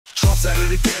Trump's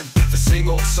at it again, the same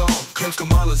old song. Claims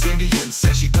Kamala's Indian,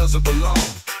 says she doesn't belong.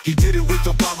 He did it with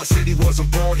Obama, said he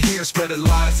wasn't born here. Spreading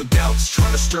lies and doubts,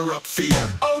 trying to stir up fear.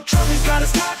 Oh, Trump, he's got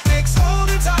his tactics,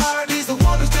 holding tired. He's the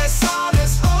one who's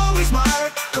dishonest, always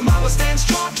mired. Kamala stands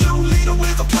strong, true leader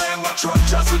with a plan. While Trump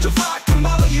tries to divide,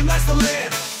 Kamala unites the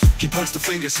land. He points the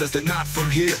finger, says they're not from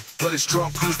here. But it's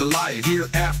Trump who's the liar, year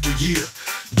after year.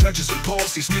 Judges and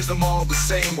polls, he smears them all the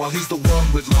same, while he's the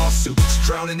one with lawsuits,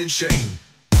 drowning in shame.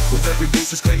 With every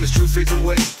basis claim his truth fades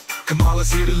away, Kamala's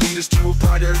here to lead us to a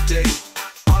brighter day.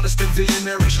 Honest and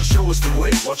visionary, she'll show us the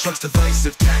way, while Trump's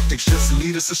divisive tactics just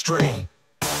lead us astray.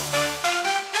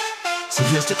 So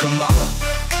here's to Kamala,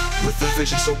 with a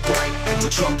vision so bright, and to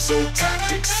Trump's old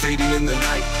tactics fading in the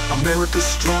night. America's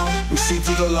strong, we see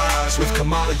through the lies. With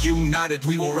Kamala united,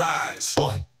 we will rise.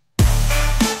 One.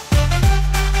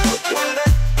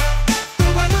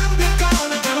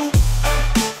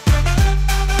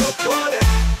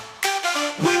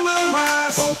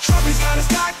 Trump, he's got his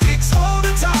tactics,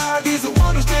 holding tight. He's the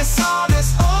one who's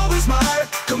dishonest, always mired.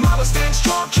 Kamala stands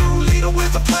strong, true leader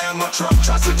with a plan. While Trump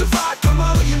tries to divide,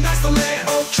 Kamala unites the land.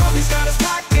 Oh, Trump, he's got his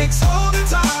tactics, holding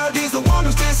tight. He's the one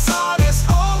who's dishonest,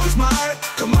 always mired.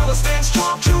 Kamala stands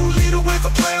strong, true leader with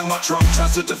a plan. While Trump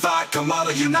tries to divide,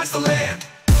 Kamala unites the land.